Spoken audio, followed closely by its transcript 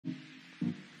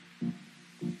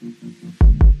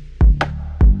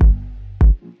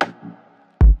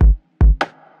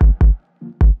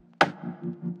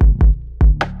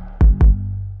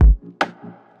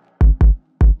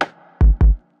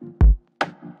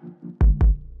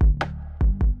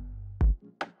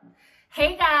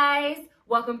Hey guys,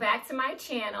 welcome back to my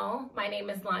channel. My name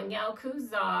is Lanyelle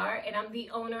Kuzar and I'm the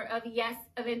owner of Yes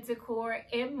Event Decor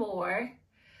and more.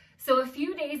 So a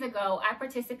few days ago, I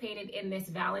participated in this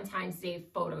Valentine's Day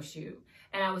photo shoot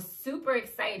and I was super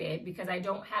excited because I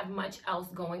don't have much else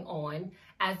going on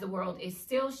as the world is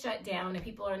still shut down and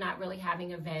people are not really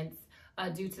having events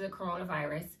due to the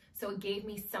coronavirus. So it gave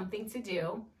me something to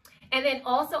do. And then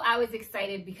also I was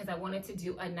excited because I wanted to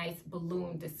do a nice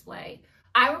balloon display.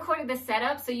 I recorded the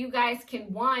setup so you guys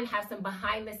can, one, have some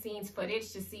behind the scenes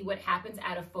footage to see what happens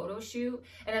at a photo shoot.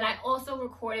 And then I also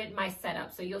recorded my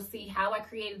setup so you'll see how I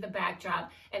created the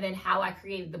backdrop and then how I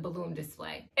created the balloon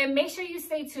display. And make sure you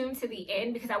stay tuned to the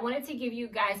end because I wanted to give you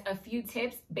guys a few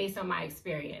tips based on my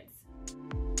experience.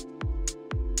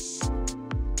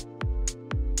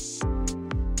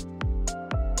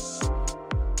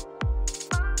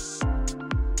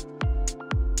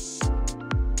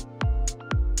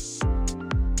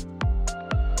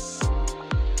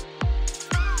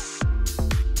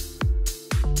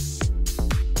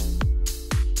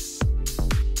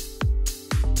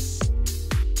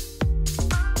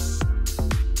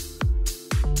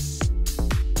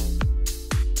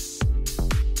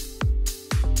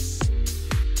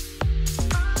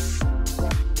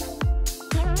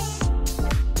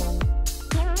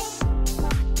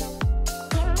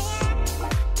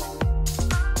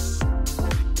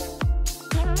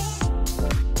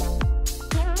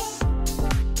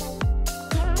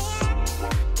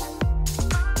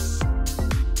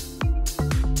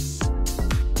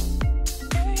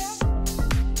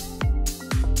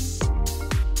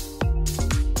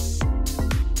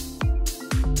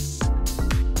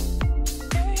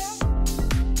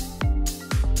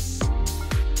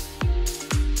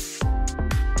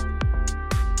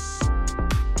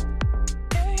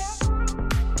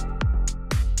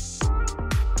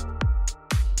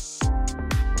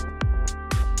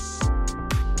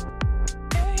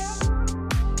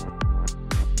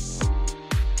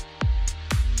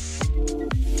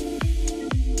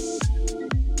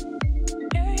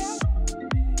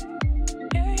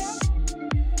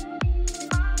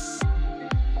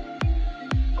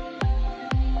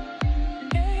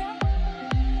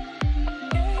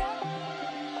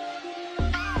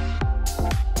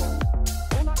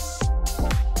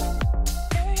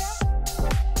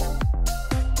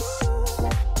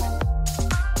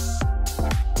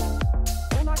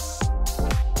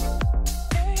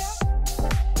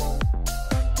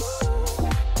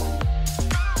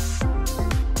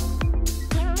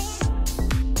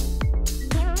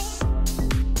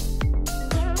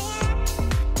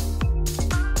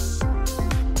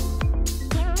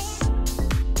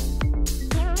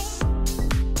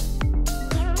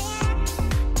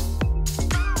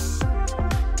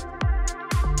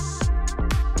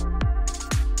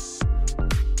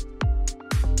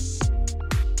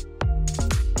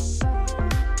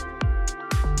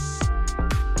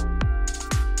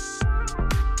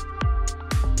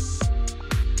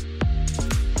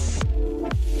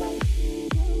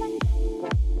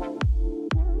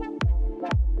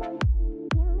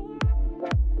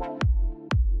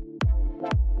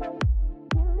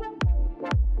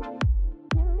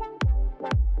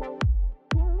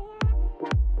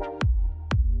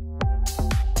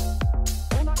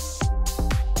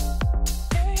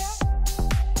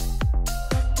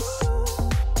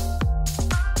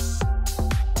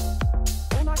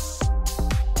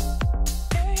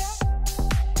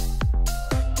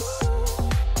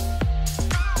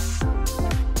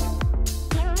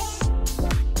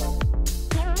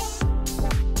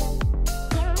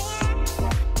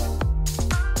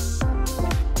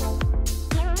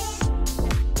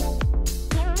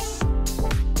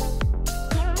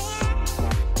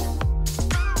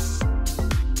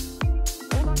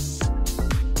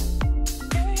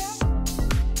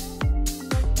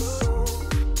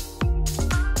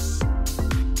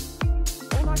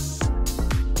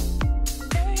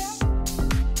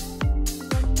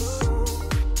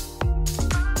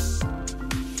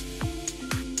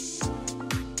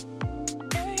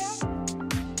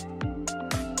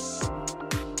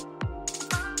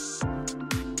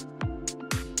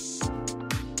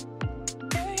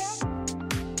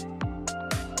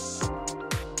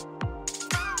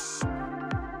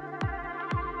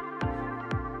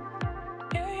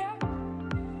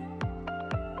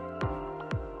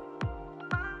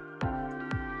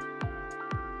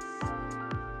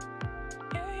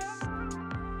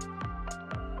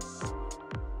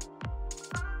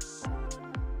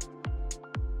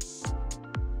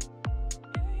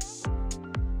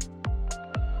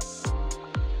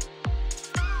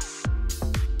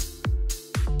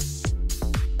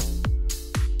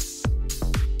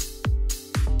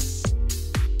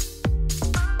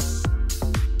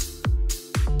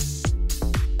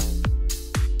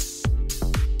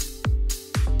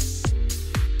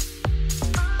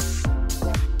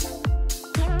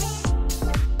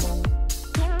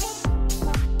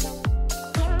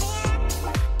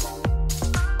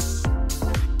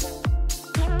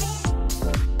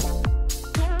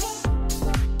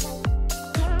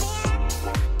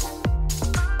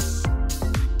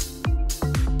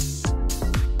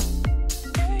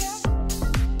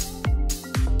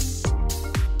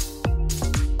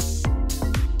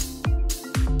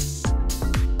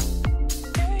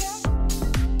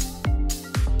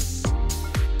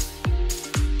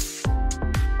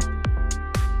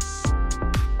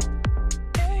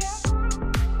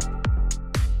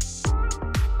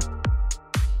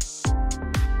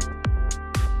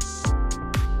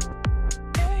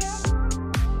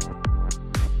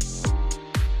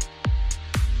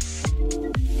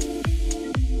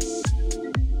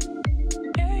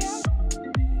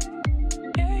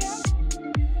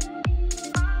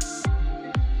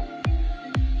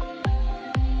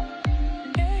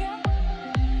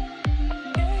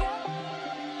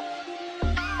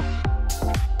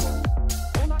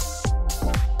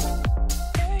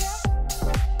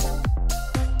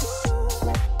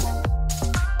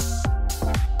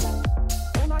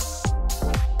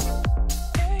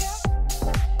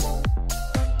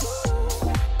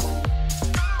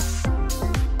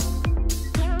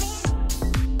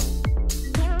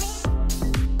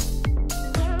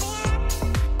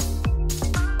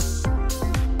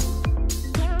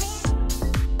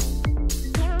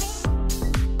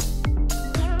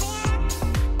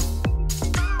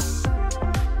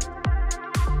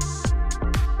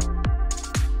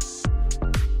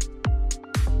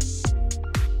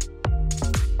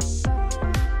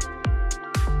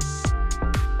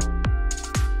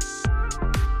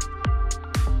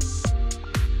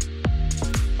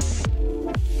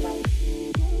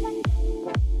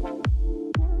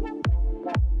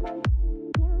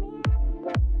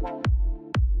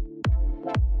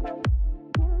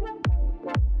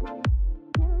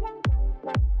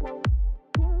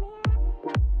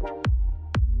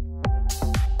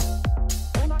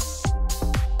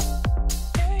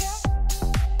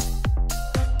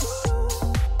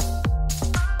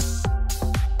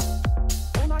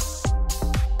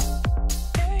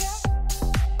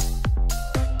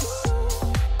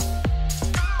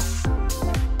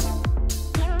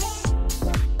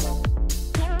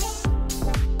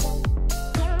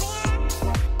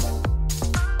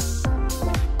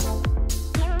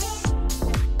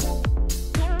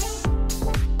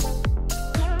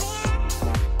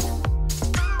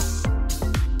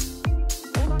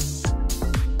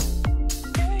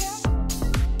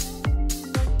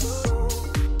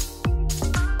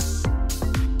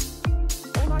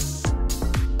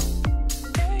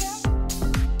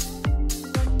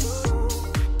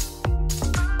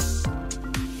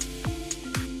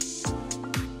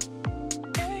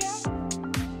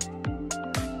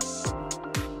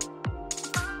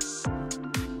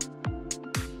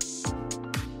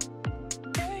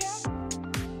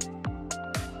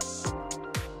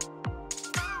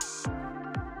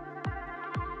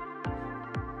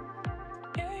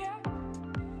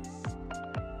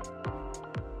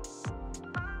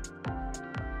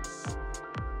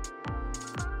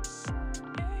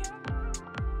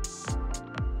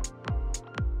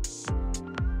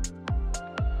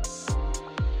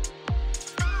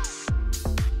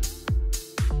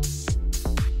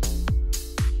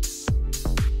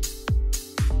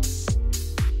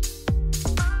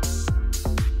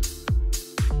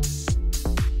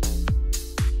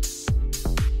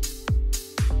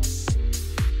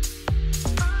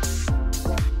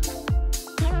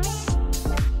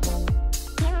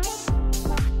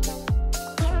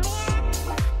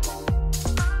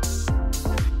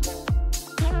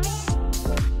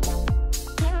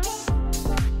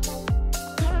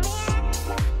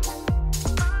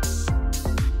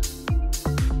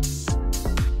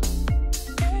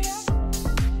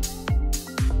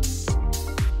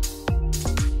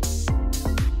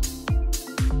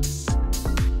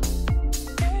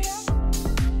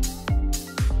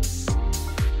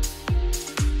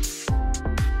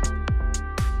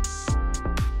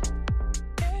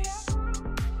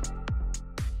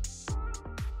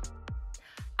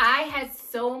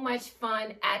 much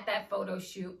fun at that photo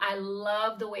shoot. I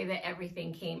love the way that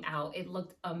everything came out. It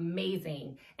looked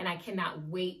amazing, and I cannot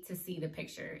wait to see the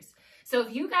pictures. So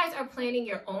if you guys are planning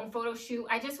your own photo shoot,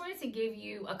 I just wanted to give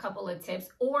you a couple of tips,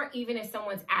 or even if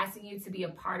someone's asking you to be a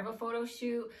part of a photo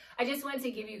shoot, I just wanted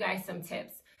to give you guys some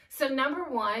tips. So number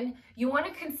one, you want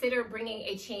to consider bringing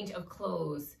a change of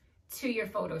clothes to your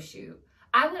photo shoot.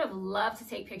 I would have loved to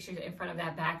take pictures in front of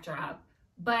that backdrop,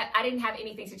 but I didn't have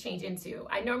anything to change into.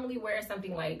 I normally wear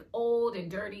something like old and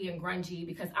dirty and grungy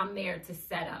because I'm there to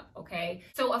set up, okay?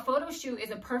 So a photo shoot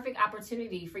is a perfect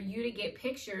opportunity for you to get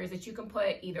pictures that you can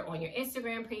put either on your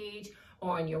Instagram page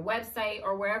or on your website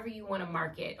or wherever you want to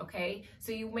market, okay?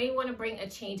 So you may want to bring a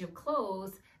change of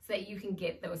clothes so that you can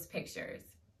get those pictures.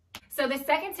 So the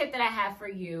second tip that I have for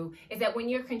you is that when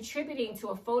you're contributing to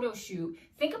a photo shoot,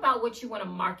 think about what you want to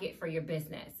market for your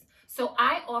business. So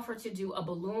I offer to do a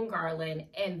balloon garland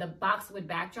and the boxwood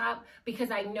backdrop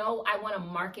because I know I want to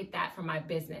market that for my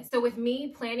business. So with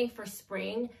me planning for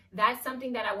spring, that's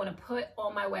something that I want to put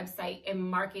on my website and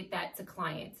market that to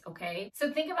clients, okay?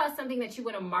 So think about something that you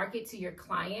want to market to your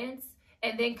clients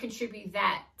and then contribute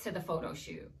that to the photo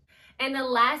shoot. And the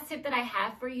last tip that I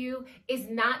have for you is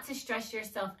not to stress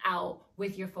yourself out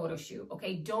with your photo shoot,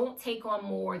 okay? Don't take on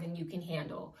more than you can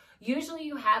handle. Usually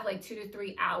you have like 2 to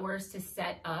 3 hours to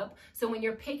set up. So when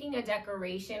you're picking a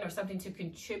decoration or something to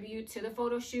contribute to the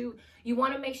photo shoot, you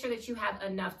want to make sure that you have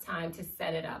enough time to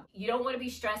set it up. You don't want to be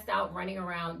stressed out running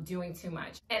around doing too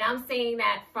much. And I'm saying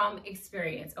that from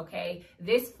experience, okay?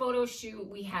 This photo shoot,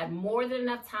 we had more than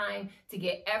enough time to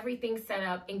get everything set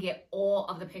up and get all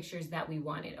of the pictures that we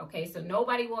wanted, okay? So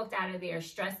nobody walked out of there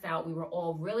stressed out. We were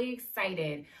all really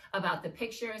excited about the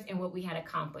pictures and what we had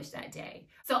accomplished that day.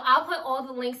 So I'll put all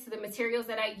the links to the materials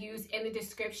that I use in the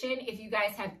description. If you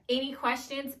guys have any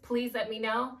questions, please let me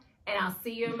know, and I'll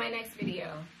see you in my next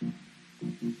video.